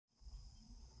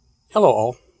Hello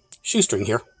all, Shoestring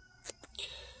here.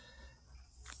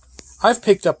 I've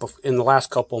picked up in the last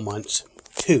couple months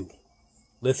 2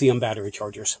 lithium battery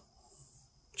chargers.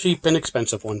 Cheap,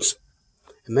 inexpensive ones.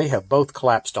 And they have both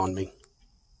collapsed on me.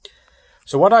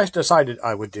 So what I decided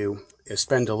I would do is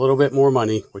spend a little bit more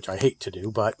money, which I hate to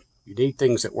do, but you need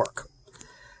things that work.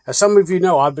 As some of you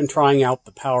know, I've been trying out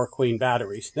the Power Queen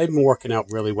batteries. They've been working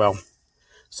out really well.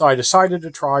 So I decided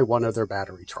to try one of their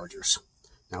battery chargers.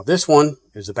 Now this one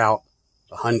is about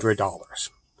 $100.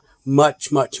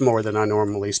 Much, much more than I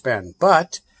normally spend.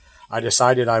 But I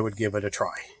decided I would give it a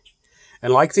try.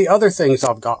 And like the other things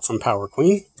I've got from Power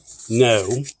Queen,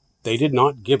 no, they did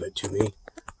not give it to me.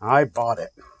 I bought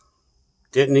it.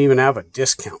 Didn't even have a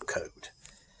discount code.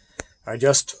 I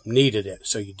just needed it,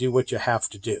 so you do what you have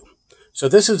to do. So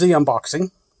this is the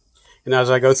unboxing. And as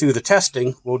I go through the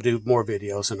testing, we'll do more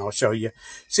videos and I'll show you,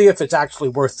 see if it's actually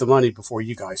worth the money before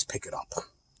you guys pick it up.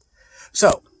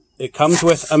 So, it comes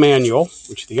with a manual,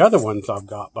 which the other ones I've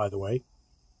got, by the way,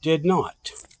 did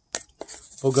not.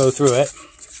 We'll go through it,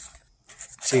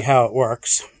 see how it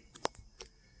works,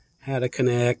 how to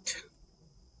connect.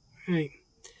 Right.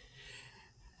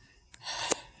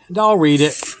 And I'll read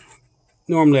it.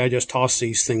 Normally I just toss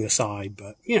these things aside,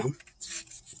 but, you know,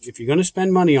 if you're going to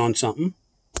spend money on something,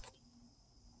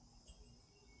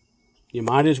 you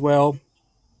might as well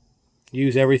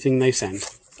use everything they send.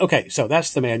 Okay, so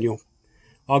that's the manual.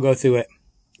 I'll go through it.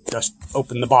 Just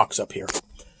open the box up here.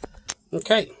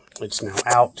 Okay, it's now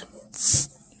out.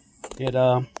 It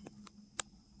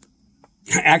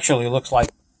actually looks like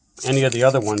any of the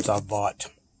other ones I've bought.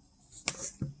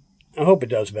 I hope it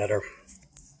does better.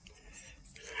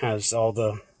 Has all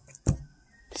the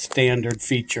standard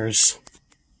features.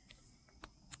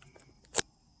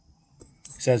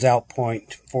 It says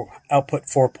output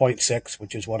 4.6,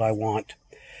 which is what I want.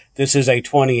 This is a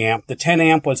 20 amp. The 10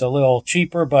 amp was a little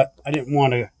cheaper, but I didn't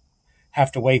want to have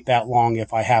to wait that long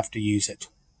if I have to use it.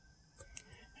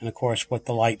 And of course, what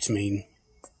the lights mean.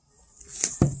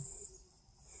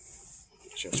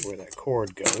 That's just where that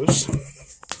cord goes.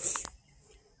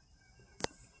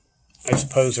 I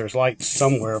suppose there's lights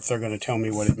somewhere if they're going to tell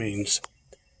me what it means.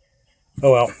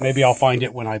 Oh well, maybe I'll find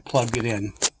it when I plug it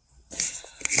in.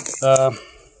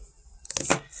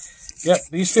 Yep,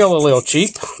 these feel a little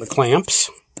cheap, the clamps.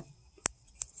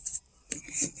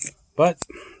 But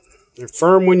they're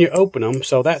firm when you open them,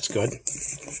 so that's good.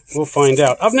 We'll find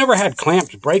out. I've never had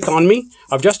clamps break on me.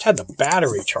 I've just had the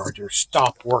battery charger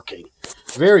stop working.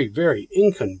 Very, very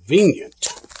inconvenient.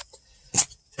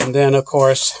 And then, of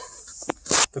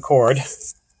course, the cord.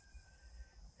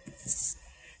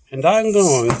 And I'm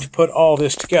going to put all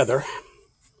this together.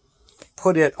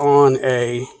 Put it on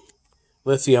a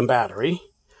lithium battery.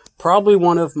 Probably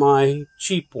one of my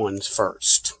cheap ones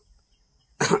first.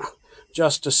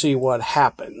 Just to see what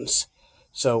happens,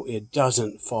 so it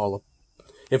doesn't fall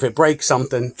apart. If it breaks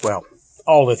something, well,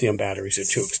 all lithium batteries are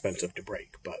too expensive to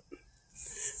break, but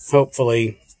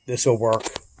hopefully this will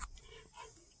work,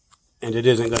 and it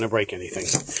isn't going to break anything.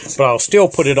 But I'll still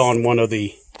put it on one of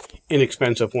the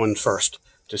inexpensive ones first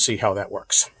to see how that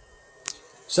works.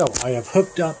 So I have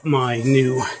hooked up my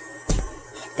new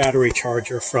battery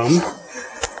charger from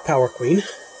Power Queen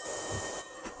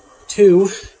to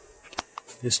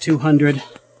this 200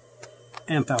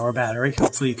 amp hour battery.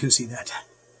 Hopefully you can see that.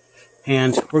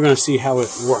 And we're going to see how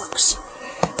it works.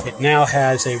 It now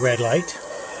has a red light.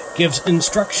 Gives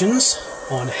instructions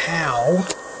on how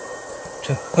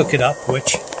to hook it up,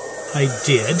 which I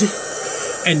did.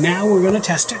 And now we're going to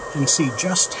test it and see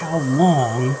just how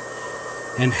long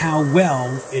and how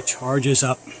well it charges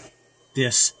up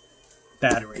this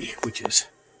battery, which is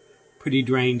pretty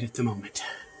drained at the moment.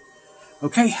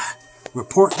 Okay.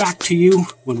 Report back to you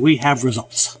when we have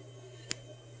results.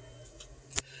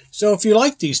 So if you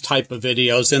like these type of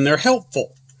videos and they're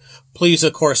helpful, please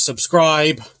of course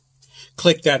subscribe,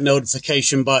 click that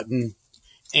notification button,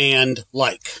 and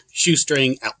like.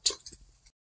 Shoestring out.